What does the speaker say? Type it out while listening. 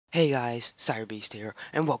Hey guys, Cyberbeast here,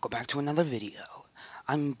 and welcome back to another video.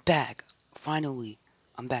 I'm back. Finally,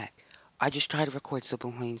 I'm back. I just tried to record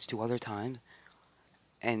Simple Planes 2 other times,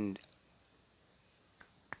 and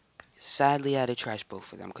sadly I had to trash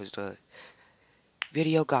both of them because the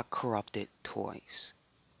video got corrupted twice.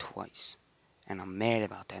 Twice. And I'm mad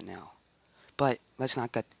about that now. But let's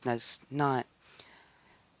not that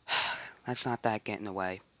get in the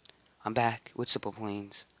way. I'm back with Simple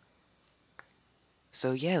Planes.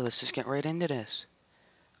 So yeah, let's just get right into this.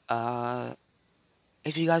 Uh,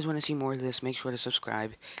 if you guys want to see more of this, make sure to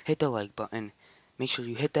subscribe, hit the like button, make sure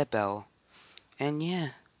you hit that bell. And yeah,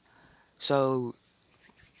 so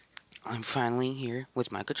I'm finally here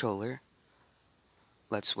with my controller.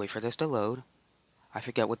 Let's wait for this to load. I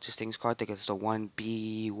forget what this thing's called. I think it's the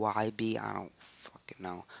 1BYB. I don't fucking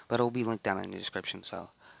know. But it'll be linked down in the description, so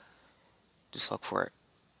just look for it.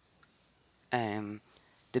 And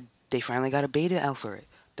they finally got a beta out for it.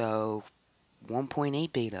 The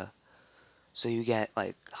 1.8 beta. So you get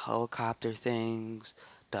like helicopter things,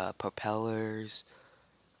 the propellers,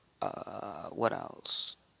 what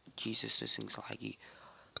else? Jesus, this thing's laggy.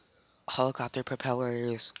 Helicopter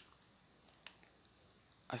propellers.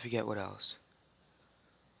 I forget what else.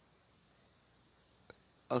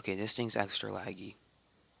 Okay, this thing's extra laggy.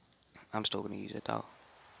 I'm still gonna use it though.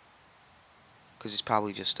 Because it's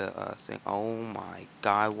probably just a thing. Oh my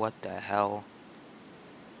god, what the hell?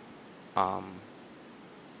 Um,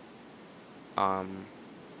 um,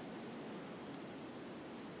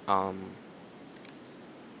 um,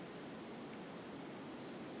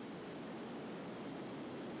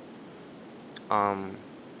 um,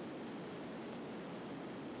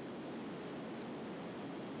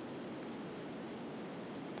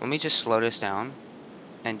 let me just slow this down.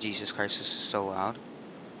 And Jesus Christ, this is so loud.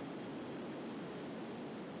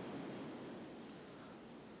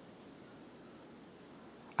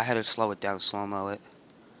 I had to slow it down, slow-mo it.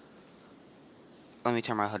 Let me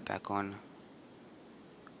turn my HUD back on.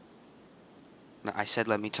 No, I said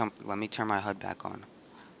let me turn my HUD back on.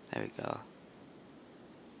 There we go.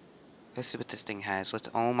 Let's see what this thing has.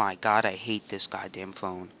 Oh my god, I hate this goddamn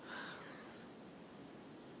phone.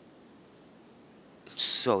 It's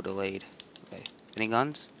so delayed. Okay. Any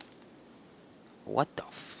guns? What the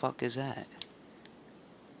fuck is that?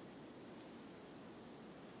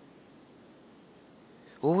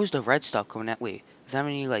 What was the red stuff coming that way? Is that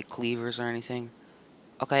any like cleavers or anything?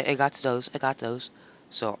 Okay, I got those. I got those.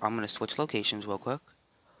 So I'm gonna switch locations real quick.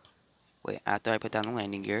 Wait, after I put down the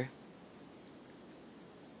landing gear,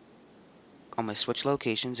 I'm gonna switch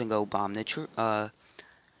locations and go bomb the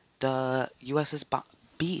USS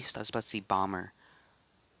Beast. I was about to say bomber.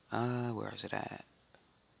 Where is it at?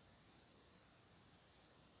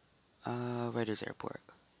 Raiders Airport.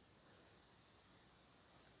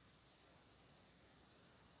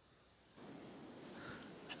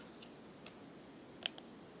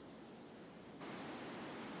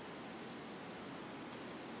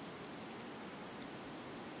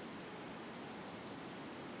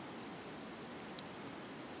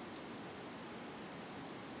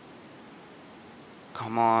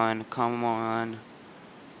 Come on, come on.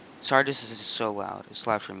 Sorry, this is so loud. It's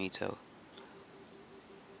loud for me too.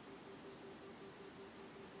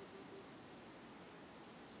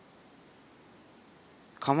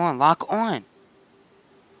 Come on, lock on.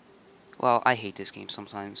 Well, I hate this game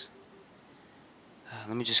sometimes.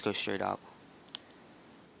 Let me just go straight up.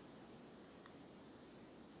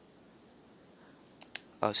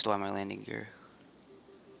 Oh, still have my landing gear.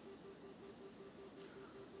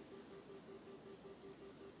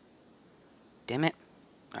 Damn it.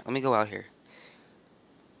 Alright, let me go out here.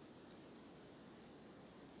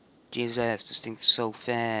 Jesus, this thing's so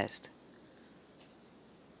fast.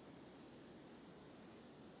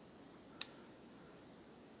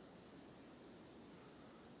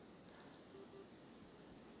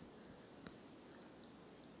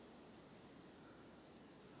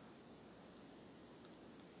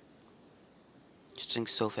 This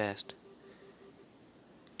thing's so fast.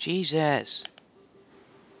 Jesus.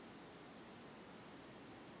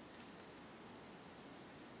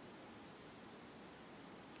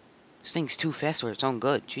 This thing's too fast for its own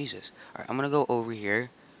good. Jesus. Alright, I'm gonna go over here.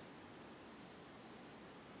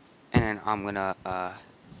 And then I'm gonna,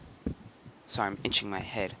 sorry, I'm inching my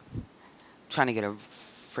head. I'm trying to get a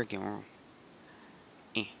freaking...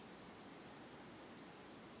 Eh.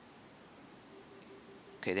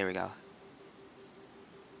 Okay, there we go.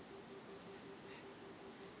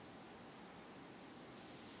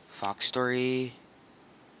 Fox Story.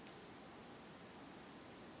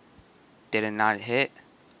 Did it not hit?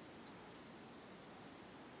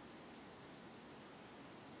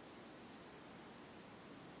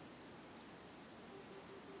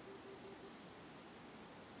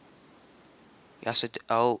 Yes, it.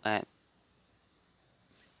 Oh, and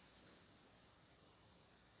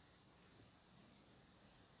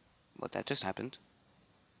what that just happened?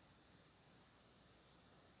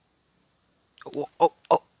 Oh, oh,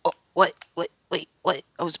 oh, oh, what? Wait, wait, what?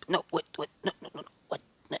 I was no, what? No, no, no, no, what?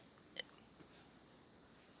 No,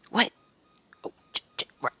 what? Oh,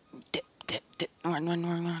 run, dip, dip, dip, run, run,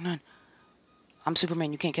 run, run, run. I'm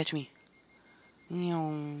Superman. You can't catch me.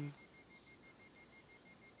 Meow.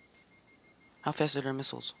 How fast are their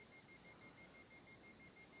missiles?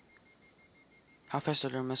 How fast are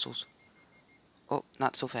their missiles? Oh,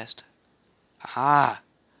 not so fast. Aha!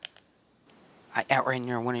 I outran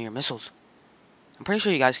your one of your missiles. I'm pretty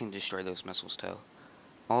sure you guys can destroy those missiles too.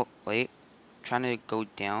 Oh, wait. Trying to go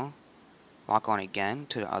down. Lock on again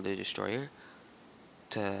to the other destroyer.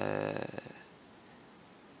 To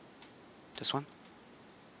this one.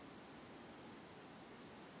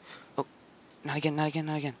 Oh, not again, not again,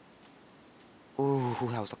 not again. Ooh,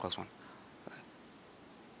 that was a close one.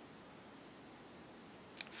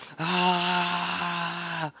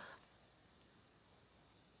 Ah!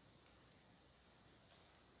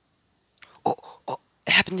 Oh, oh,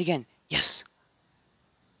 it happened again. Yes.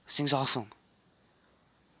 This thing's awesome.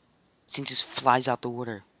 This thing just flies out the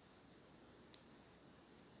water.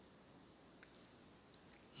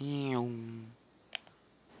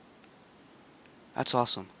 That's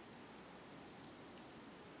awesome.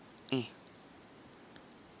 Eh.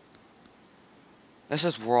 This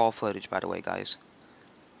is raw footage, by the way, guys.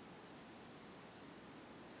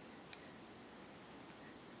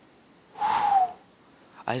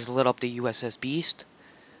 I just lit up the USS Beast.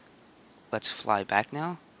 Let's fly back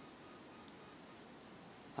now.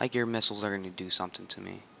 Like your missiles are gonna do something to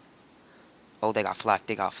me. Oh, they got flak.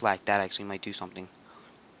 They got flak. That actually might do something.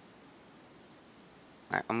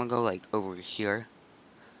 Alright, I'm gonna go like over here.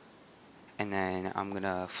 And then I'm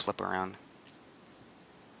gonna flip around.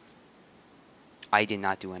 I did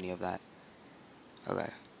not do any of that. Okay.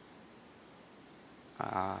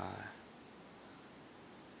 Uh,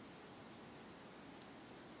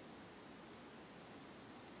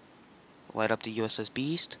 light up the USS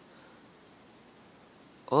Beast.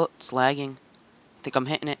 Oh, it's lagging. I think I'm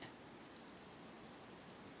hitting it.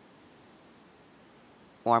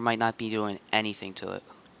 Or I might not be doing anything to it.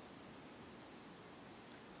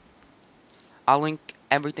 I'll link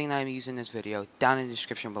everything that I'm using in this video down in the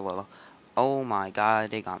description below. Oh my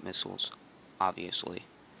god, they got missiles. Obviously.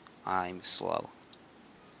 I'm slow.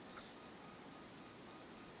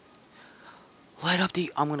 Light up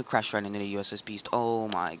the... I'm gonna crash right into the USS Beast. Oh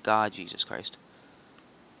my god, Jesus Christ.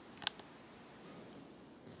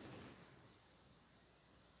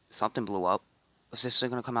 Something blew up. Is this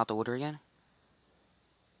gonna come out the water again?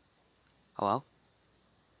 Hello?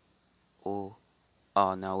 Oh.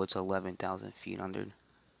 Oh no, it's 11,000 feet under.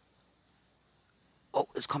 Oh,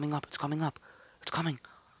 it's coming up. It's coming up. It's coming.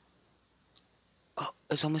 Oh,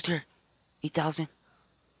 it's almost here. 8,000.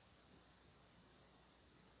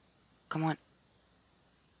 Come on.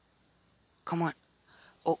 Come on.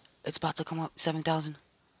 Oh, it's about to come up. 7,000.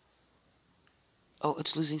 Oh,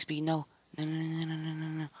 it's losing speed. No. No, no, no, no, no, no,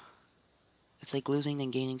 no. It's like losing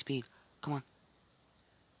then gaining speed. Come on.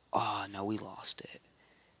 Oh, no, we lost it.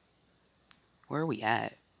 Where are we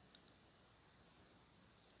at?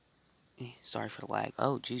 Sorry for the lag.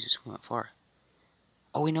 Oh, Jesus, we went far.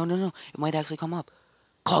 Oh, wait, no, no, no. It might actually come up.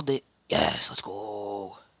 Called it. Yes, let's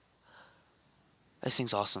go. This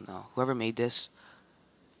thing's awesome, though. Whoever made this,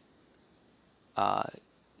 uh,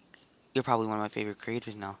 you're probably one of my favorite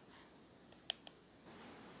creators now.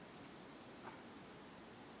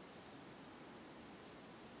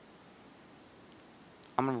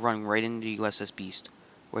 I'm gonna run right into the USS Beast.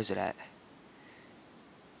 Where's it at?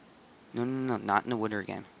 No, no, no, not in the water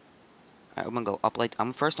again. Alright, I'm gonna go up like...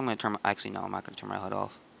 first I'm gonna turn my... Actually, no, I'm not gonna turn my HUD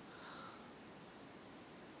off.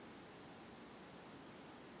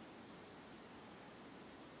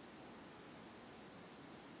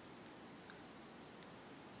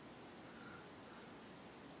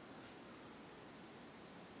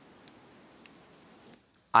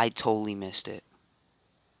 I totally missed it.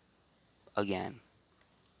 Again.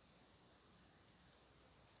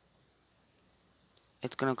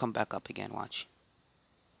 It's gonna come back up again, watch.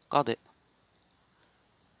 Called it.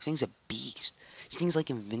 This thing's a beast. This thing's like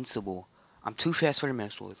invincible. I'm too fast for the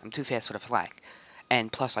missiles. I'm too fast for the flak.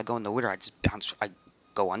 And plus, I go in the water, I just bounce... I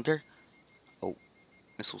go under. Oh,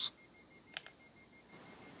 missiles.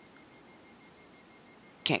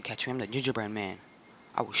 Can't catch me, I'm the gingerbread man.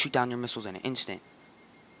 I will shoot down your missiles in an instant.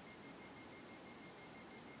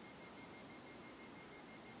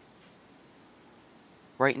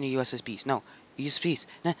 Right in the USS Beast. No, USS Beast.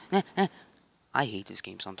 Nah, nah, nah. I hate this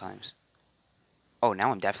game sometimes. Oh,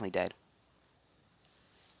 now I'm definitely dead.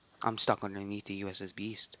 I'm stuck underneath the USS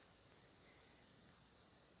Beast.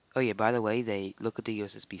 Oh yeah, by the way, they look at the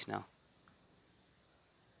USS Beast now.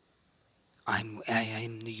 I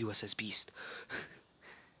am the USS Beast.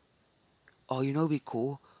 Oh, you know what'd be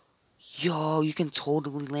cool? Yo, you can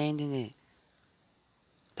totally land in it.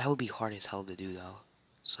 That would be hard as hell to do though.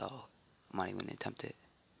 So, I'm not even gonna attempt it.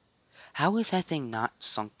 How is that thing not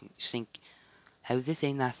sink? How is the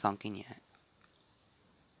thing not sunken yet?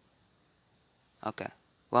 Okay.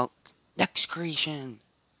 Well, next creation.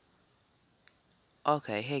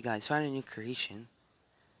 Okay, hey guys, found a new creation.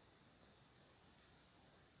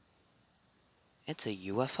 It's a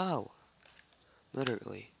UFO.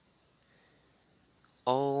 Literally.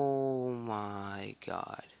 Oh my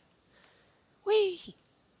god. Whee!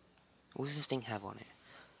 What does this thing have on it?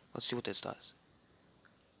 Let's see what this does.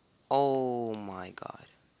 Oh my god.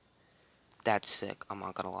 That's sick, I'm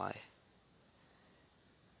not gonna lie.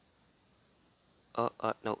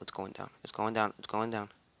 No, it's going down. It's going down. It's going down.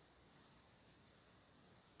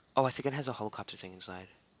 Oh, I think it has a helicopter thing inside.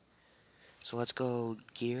 So let's go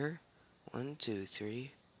gear. 1, 2,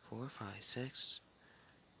 3, 4, 5, 6.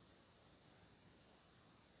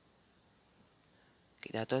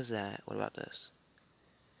 Okay, that does that. What about this?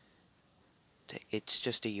 It's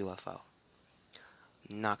just a UFO.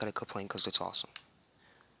 Not gonna complain because it's awesome.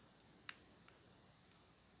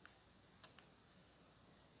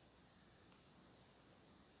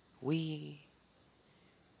 We.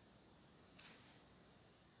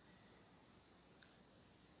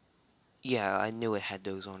 Yeah, I knew it had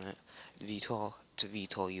those on it. VTOL to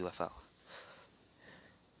VTOL UFO.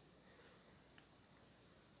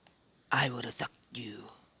 I will duck you.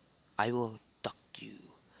 I will duck you.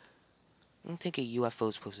 I don't think a UFO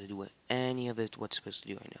is supposed to do it. Any of it what's supposed to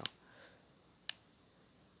do right now.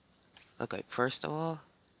 Okay, first of all,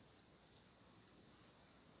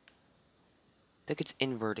 I think it's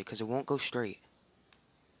inverted because it won't go straight.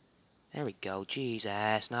 There we go.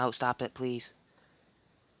 Jesus. No, stop it, please.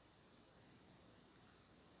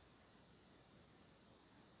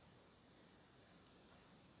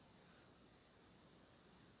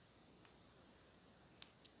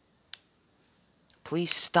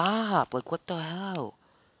 Please stop. Like, what the hell?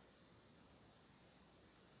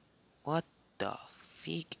 What the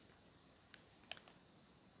freak?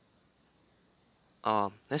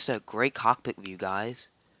 This is a great cockpit view, guys.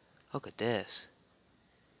 Look at this.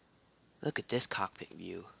 Look at this cockpit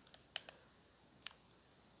view.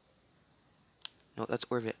 No, that's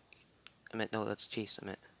orbit. No, that's chase.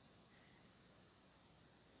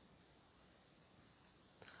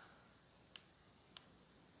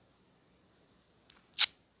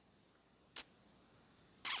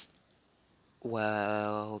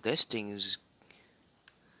 Well, this thing is.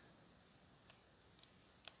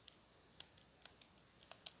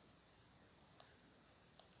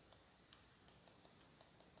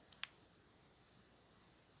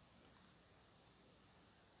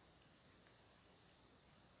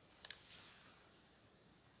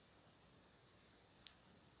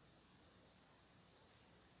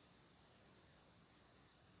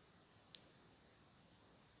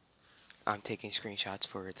 I'm taking screenshots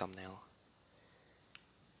for a thumbnail.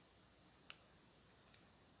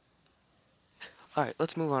 Alright,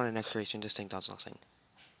 let's move on to the next creation. This thing does nothing.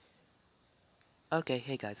 Okay,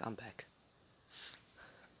 hey guys, I'm back.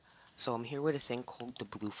 So I'm here with a thing called the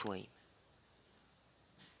Blue Flame.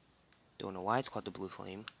 Don't know why it's called the Blue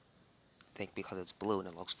Flame. I think because it's blue and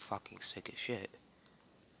it looks fucking sick as shit.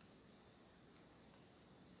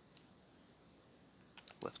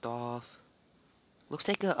 Lift off. Looks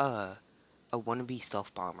like a wannabe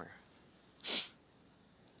stealth bomber.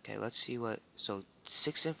 Okay, let's see what. So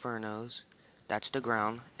 6 infernos. That's the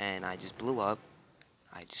ground, and I just blew up.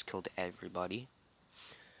 I just killed everybody.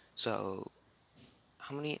 So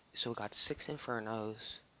how many? So we got 6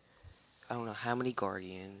 infernos. I don't know how many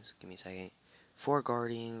guardians. Give me a second. 4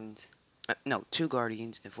 guardians. No, 2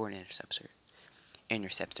 guardians and 4 interceptors.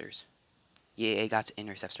 Interceptors. Yeah, it got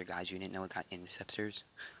interceptor, guys. You didn't know it got interceptors.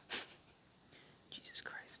 Jesus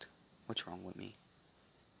Christ. What's wrong with me?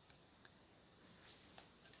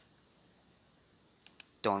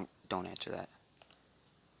 Don't answer that.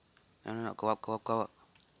 No. Go up, go up, go up.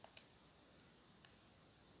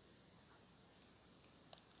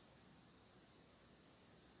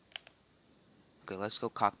 Okay, let's go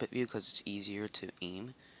cockpit view because it's easier to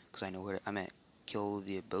aim. Because I know where I'm at. Kill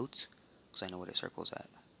the boats. Because I know where the circle's at.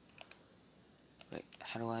 Wait,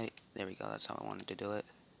 how do I? There we go. That's how I wanted to do it.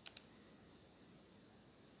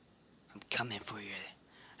 I'm coming for you.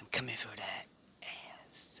 I'm coming for that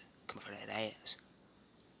ass. Coming for that ass.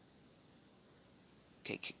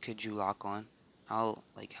 Okay, could you lock on?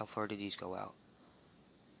 How far did these go out?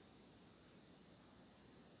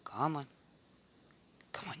 Come on.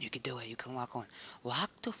 Come on, you can do it. You can lock on.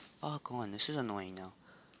 Lock the fuck on. This is annoying now.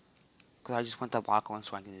 Because I just want that lock on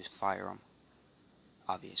so I can just fire them.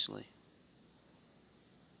 Obviously.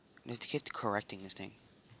 I have to keep correcting this thing.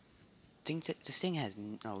 This thing has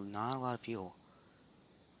not a lot of fuel.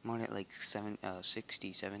 I'm on at like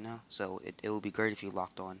 67 now. So it would be great if you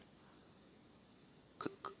locked on.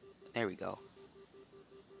 There we go.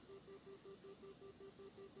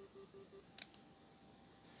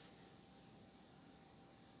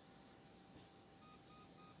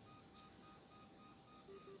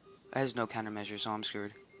 It has no countermeasure, so I'm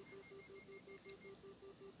screwed.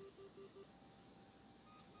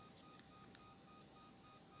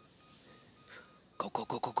 Go, go,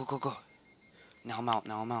 go, go, go, go, go. Now I'm out,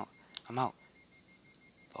 now I'm out. I'm out.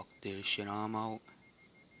 Fuck this shit, I'm out.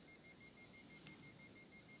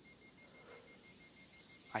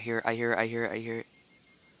 I hear it, I hear it, I hear it, I hear it.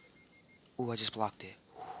 Ooh, I just blocked it.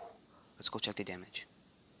 Let's go check the damage.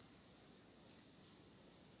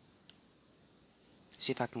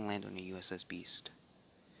 See if I can land on the USS Beast.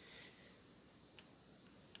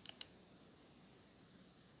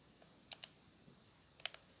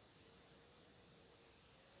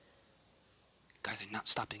 Guys are not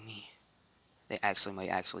stopping me. They might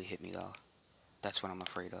actually hit me though. That's what I'm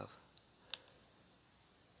afraid of.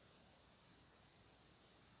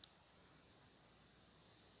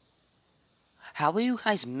 How are you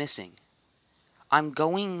guys missing? I'm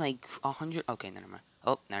going like 100. Okay, never mind.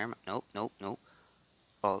 Oh, never mind. Nope, nope, nope.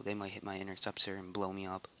 Oh, they might hit my interceptor and blow me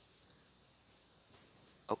up.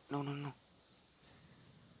 Oh, no, no, no.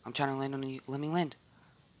 I'm trying to land on the. Let me land.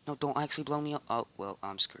 No, don't actually blow me up. Oh, well,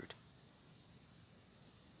 I'm screwed.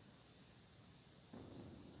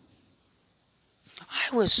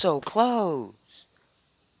 I was so close.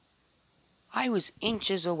 I was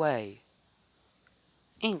inches away.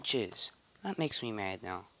 Inches. That makes me mad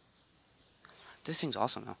now. This thing's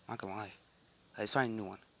awesome though, not gonna lie. Let's find a new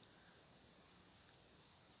one.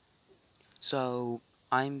 So,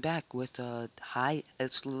 I'm back with a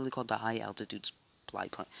it's literally called the High Altitude Spy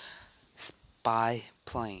Plane. Spy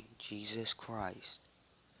Plane. Jesus Christ.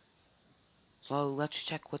 So, let's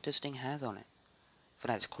check what this thing has on it. If it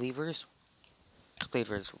has cleavers,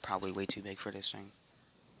 cleavers were probably way too big for this thing.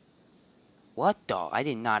 What the? I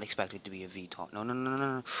did not expect it to be a VTOL. No, no, no, no,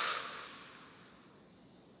 no.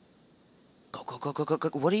 Go, go, go, go, go,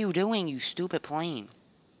 go. What are you doing, you stupid plane?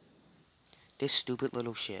 This stupid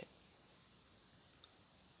little shit.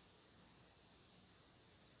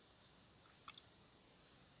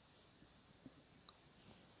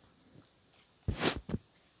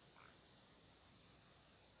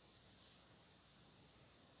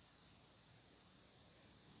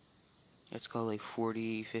 Let's go like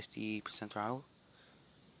 40-50% throttle.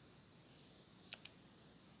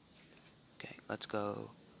 Okay, let's go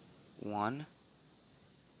 1.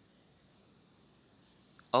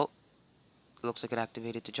 Oh, looks like it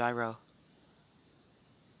activated the gyro.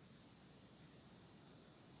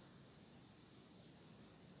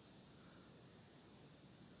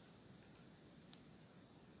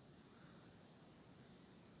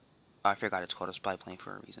 Oh, I forgot it's called a spy plane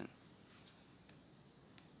for a reason.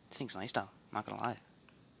 This thing's nice though, I'm not gonna lie.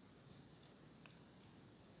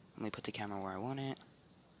 Let me put the camera where I want it.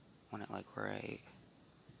 I want it like right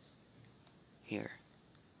here.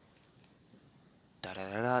 Da da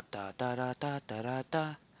da da da da da da da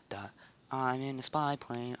da da. I'm in a spy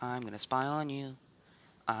plane, I'm gonna spy on you.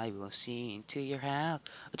 I will see into your house.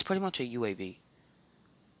 It's pretty much a UAV.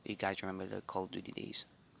 You guys remember the Call of Duty days.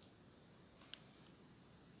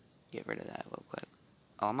 Get rid of that real quick.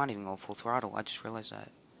 Oh, I'm not even going full throttle, I just realized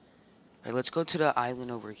that. Alright, let's go to the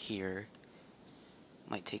island over here.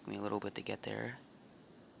 Might take me a little bit to get there.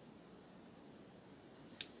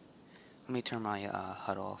 Let me turn my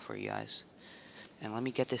HUD off for you guys. And let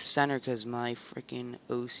me get this center because my freaking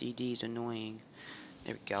OCD is annoying.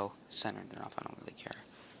 There we go. Centered enough, I don't really care.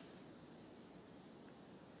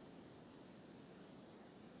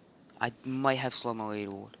 I might have slow-mo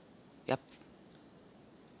enabled. Yep.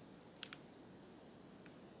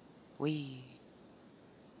 Whee.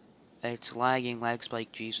 It's lagging, lag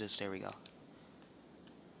spike, Jesus, there we go.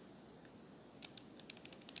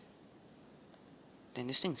 Then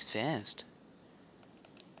this thing's fast.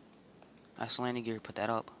 That's landing gear, put that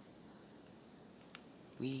up.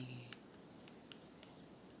 Whee.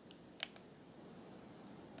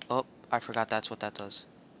 Oh, I forgot that's what that does.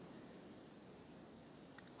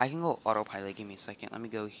 I can go autopilot, give me a second. Let me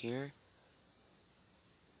go here.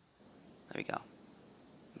 There we go.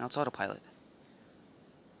 Now it's autopilot.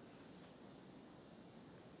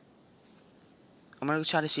 I'm gonna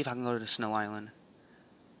try to see if I can go to the Snow Island.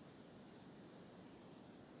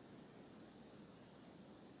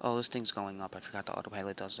 Oh, this thing's going up. I forgot the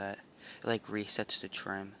autopilot does that. It like resets the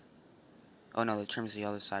trim. Oh no, the trim's the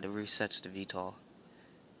other side. It resets the VTOL.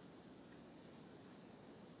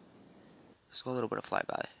 Let's go a little bit of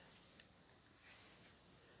flyby.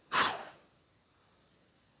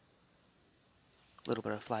 A little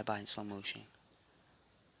bit of flyby in slow motion.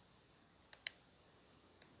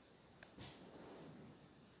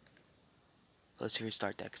 Let's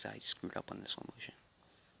restart that because I screwed up on the slow motion.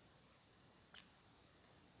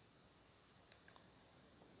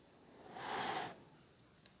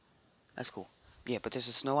 That's cool. Yeah, but there's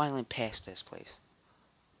a Snow Island past this place.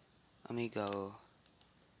 Let me go.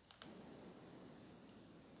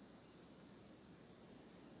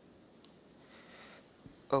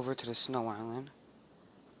 Over to the Snow Island.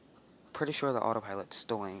 Pretty sure the autopilot's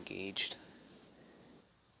still engaged.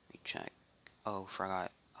 Let me check. Oh,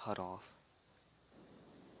 forgot. HUD off.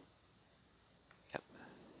 Yep.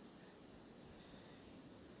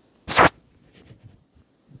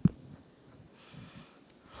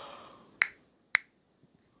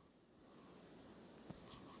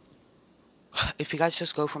 If you guys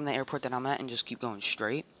just go from the airport that I'm at and just keep going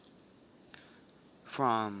straight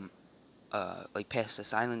from like past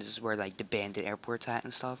this island, this is where like the bandit airport's at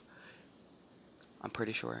and stuff. I'm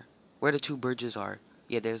pretty sure. Where the two bridges are.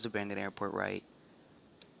 Yeah, there's the bandit airport, right?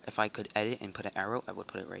 If I could edit and put an arrow, I would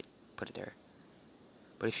put it there.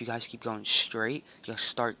 But if you guys keep going straight, you'll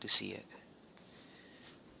start to see it.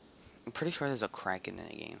 I'm pretty sure there's a Kraken in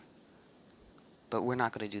the game. But we're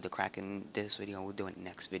not gonna do the Kraken in this video, we'll do it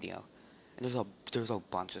next video. And there's a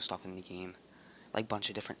bunch of stuff in the game. Like bunch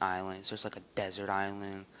of different islands. There's like a desert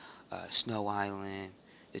island, snow island,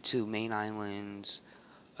 the two main islands,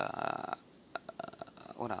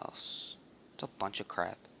 what else? It's a bunch of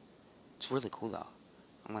crap. It's really cool though.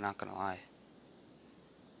 I'm not gonna lie.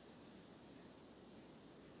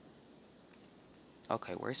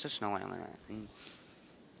 Okay, where's the snow island at?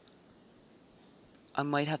 I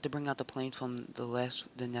might have to bring out the plane from the last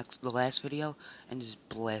video and just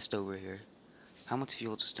blast over here. How much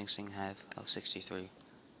fuel does this thing have? Oh, 63.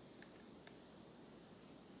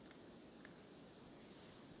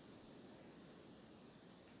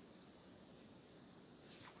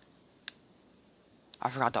 I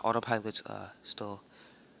forgot the autopilot's still.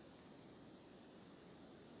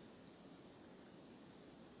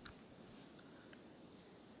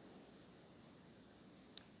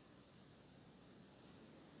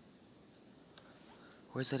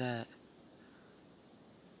 Where's it at?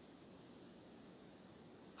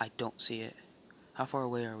 I don't see it. How far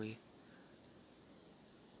away are we?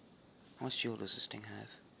 How much fuel does this thing have?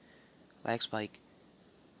 Lag spike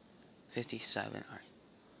 57. Alright.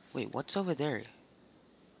 Wait, what's over there?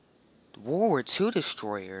 The World War II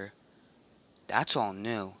destroyer? That's all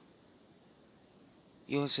new.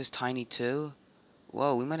 USS Tiny 2?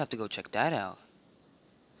 Whoa, we might have to go check that out.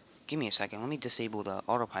 Give me a second, let me disable the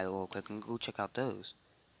autopilot real quick and go check out those.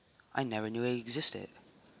 I never knew they existed.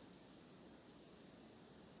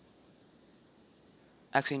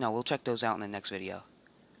 Actually, no, we'll check those out in the next video.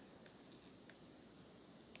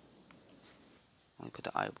 Let me put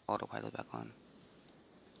the autopilot back on.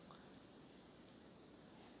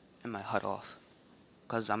 And my HUD off.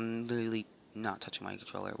 Because I'm literally not touching my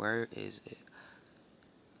controller. Where is it?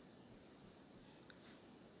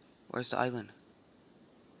 Where's the island?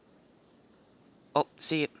 Oh,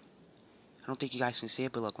 see it. I don't think you guys can see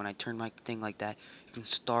it, but look, when I turn my thing like that, you can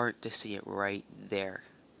start to see it right there.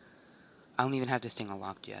 I don't even have this thing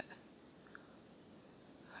unlocked yet.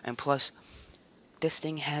 And plus, this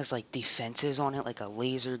thing has like defenses on it, like a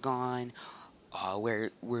laser gun,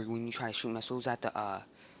 where when you try to shoot missiles at the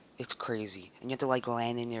it's crazy. And you have to like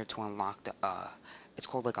land in there to unlock the it's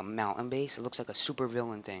called like a mountain base. It looks like a super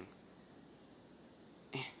villain thing.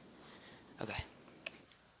 Okay.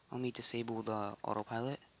 Let me disable the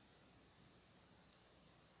autopilot.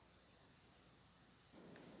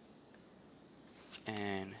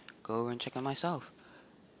 And go over and check it myself.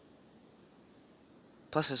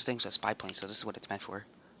 Plus this thing's a spy plane, so this is what it's meant for.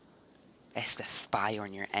 It's to spy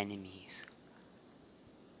on your enemies.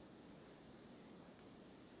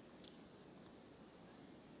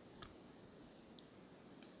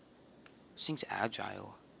 This thing's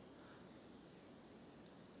agile.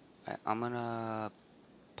 I'm gonna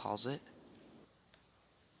pause it.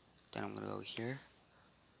 Then I'm gonna go here.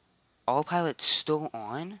 Autopilot's still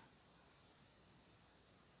on?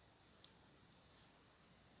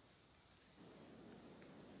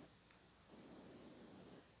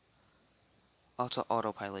 Oh, it's an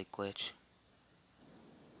autopilot glitch.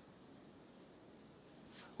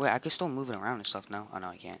 Wait, I can still move it around and stuff now. Oh, no,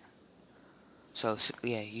 I can't. So,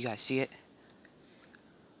 yeah, you guys see it?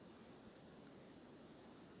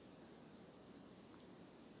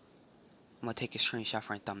 I'm gonna take a screenshot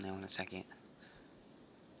for a thumbnail in a second.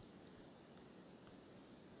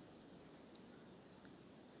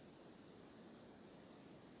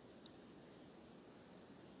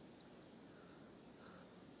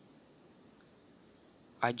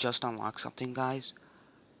 I just unlocked something, guys.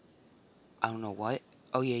 I don't know what.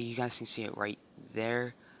 Oh, yeah, you guys can see it right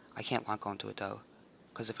there. I can't lock onto it, though.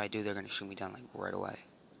 Because if I do, they're gonna shoot me down, like, right away.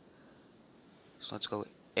 So let's go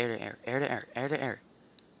air to air, air to air, air to air.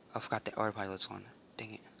 I forgot the autopilot's on.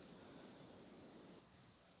 Dang it.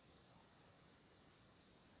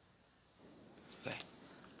 Okay.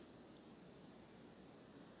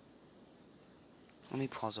 Let me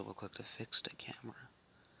pause it real quick to fix the camera.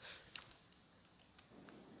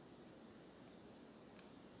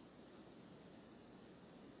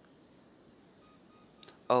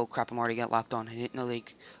 Oh crap, I'm already got locked on. I didn't know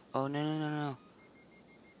like... Oh, no, no, no, no.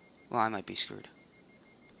 Well, I might be screwed.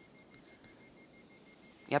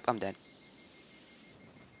 Yep, I'm dead.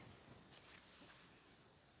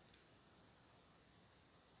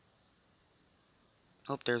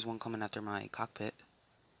 Oh, there's one coming after my cockpit.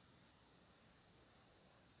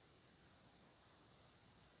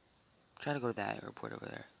 Try to go to that airport over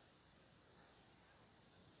there.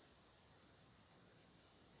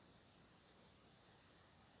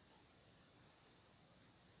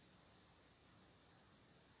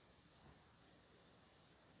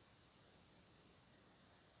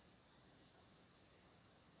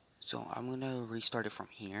 So I'm gonna restart it from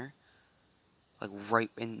here. Like right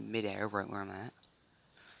in midair, right where I'm at.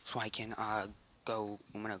 So I can go,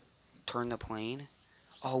 I'm gonna turn the plane.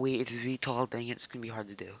 Oh wait, it's VTOL, dang it, it's gonna be hard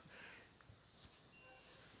to do.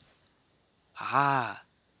 Ah!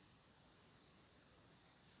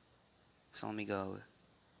 So let me go.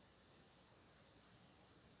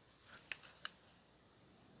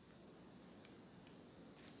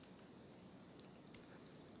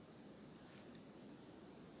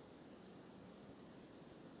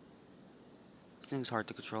 This thing's hard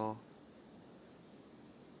to control.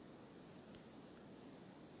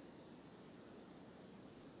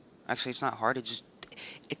 Actually, it's not hard,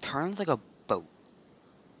 it turns like a boat.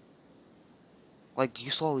 Like,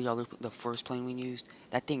 you saw the first plane we used?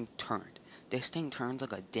 That thing turned. This thing turns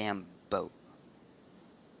like a damn boat.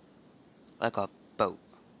 Like a boat.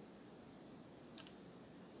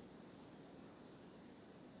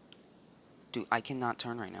 Dude, I cannot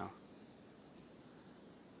turn right now.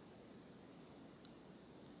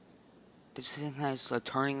 This thing has the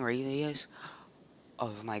turning radius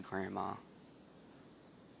of my grandma.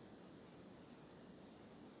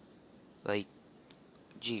 Like,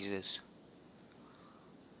 Jesus.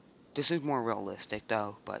 This is more realistic,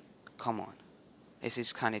 though, but come on. This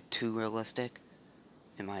is kind of too realistic,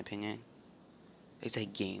 in my opinion. It's a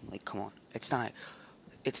game, like, come on. It's not,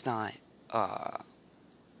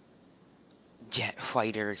 Jet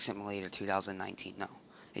Fighter Simulator 2019, no.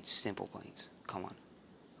 It's Simple Planes, come on.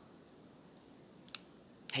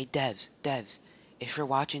 Hey, devs, if you're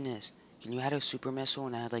watching this, can you add a super missile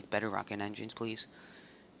and add, like, better rocket engines, please?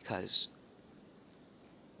 Because,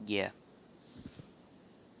 yeah.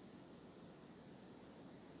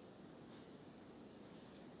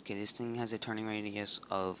 Okay, this thing has a turning radius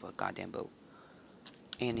of a goddamn boat.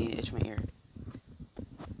 And I need to itch my ear.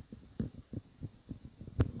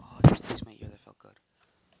 Oh, I just itched my ear, that felt good.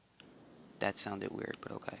 That sounded weird,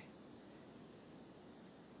 but okay.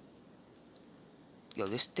 Yo,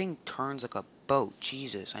 this thing turns like a boat.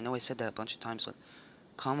 Jesus, I know I said that a bunch of times, but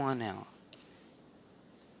come on now.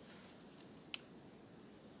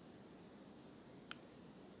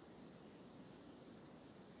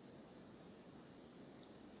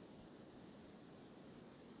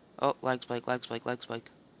 Oh, lag spike, lag spike, lag spike.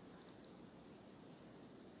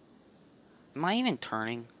 Am I even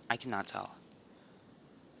turning? I cannot tell.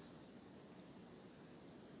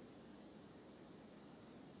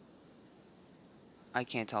 I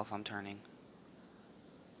can't tell if I'm turning.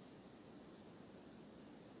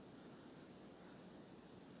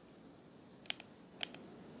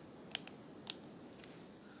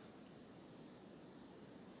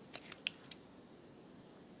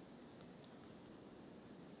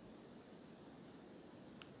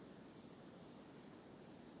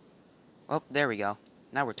 Oh, there we go.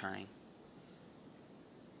 Now we're turning.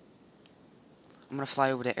 I'm gonna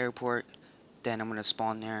fly over to the airport, then I'm gonna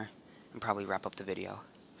spawn there, and probably wrap up the video.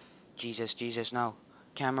 Jesus, Jesus, no.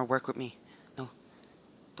 Camera, work with me. No,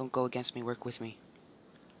 don't go against me, work with me.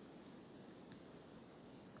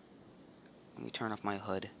 Let me turn off my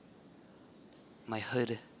hood. My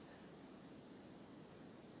hood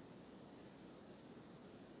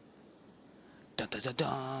da da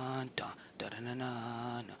dun dun da da da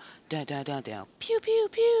da da da da da pew pew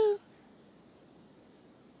pew.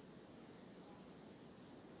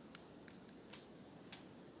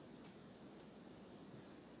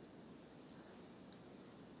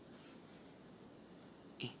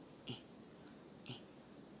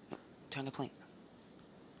 Turn the plane.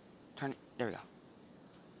 Turn it. There we go.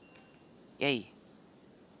 Yay.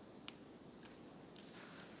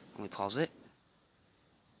 Let me pause it.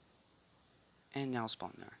 And now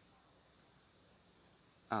spawn there.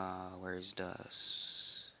 Where's the...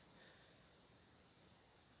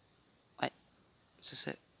 What? Is this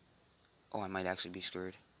it? Oh, I might actually be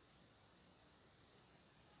screwed.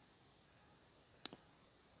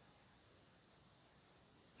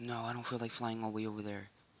 No, I don't feel like flying all the way over there.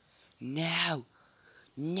 No!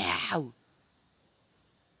 No!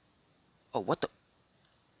 Oh, what the...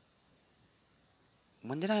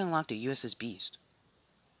 When did I unlock the USS Beast?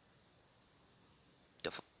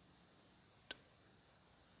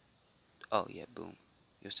 Oh, yeah, boom.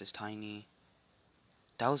 USS Tiny.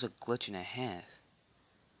 That was a glitch and a half.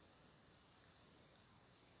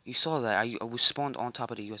 You saw that. I was spawned on top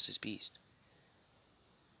of the USS Beast.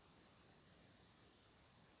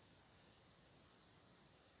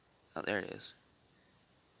 Oh, there it is.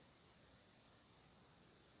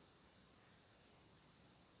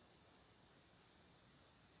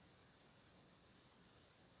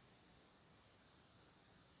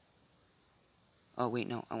 Oh, wait,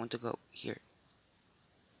 no. I want to go here.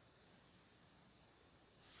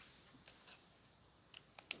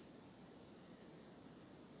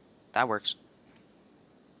 That works.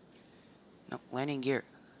 No, landing gear.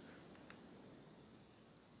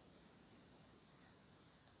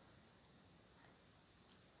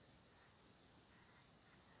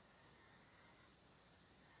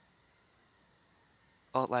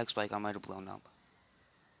 Oh, lag spike. I might have blown up.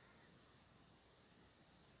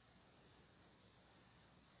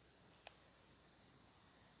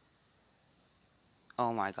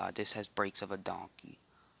 Oh my god, this has brakes of a donkey.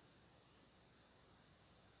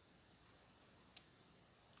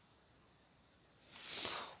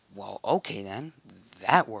 Well, okay then.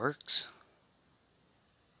 That works.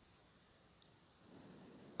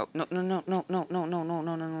 Oh, no, no, no, no, no, no, no, no, no,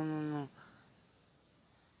 no, no, no, no.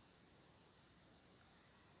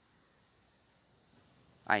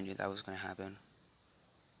 I knew that was going to happen.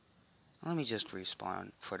 Let me just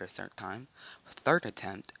respawn for the third time. Third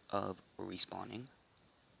attempt of respawning.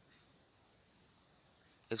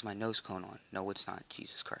 Is my nose cone on? No, it's not.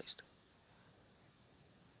 Jesus Christ.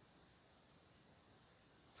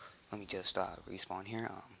 Let me just respawn here.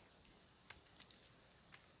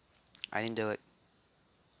 I didn't do it.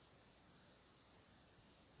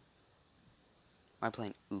 My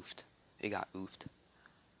plane oofed. It got oofed.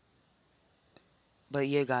 But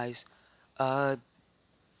yeah, guys.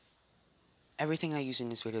 Everything I use in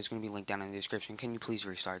this video is going to be linked down in the description. Can you please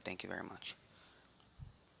restart? Thank you very much.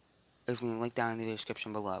 It's going to be linked down in the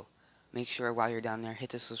description below. Make sure while you're down there, hit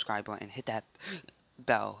the subscribe button, hit that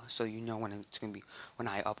bell so you know when it's going to be when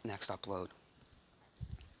I next upload.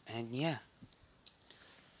 And yeah.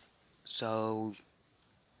 So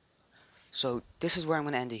this is where I'm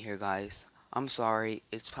going to end it here, guys. I'm sorry.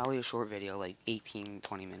 It's probably a short video, like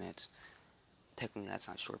 18-20 minutes. Technically that's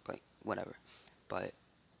not short, but whatever. But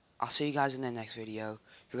I'll see you guys in the next video.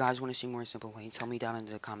 If you guys want to see more Simple Planes, tell me down in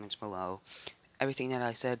the comments below. Everything that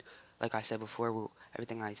I said, like I said before,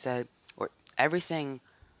 everything I said, or everything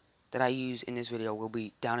that I use in this video will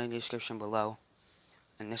be down in the description below.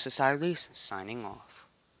 And this is Cyrus, signing off.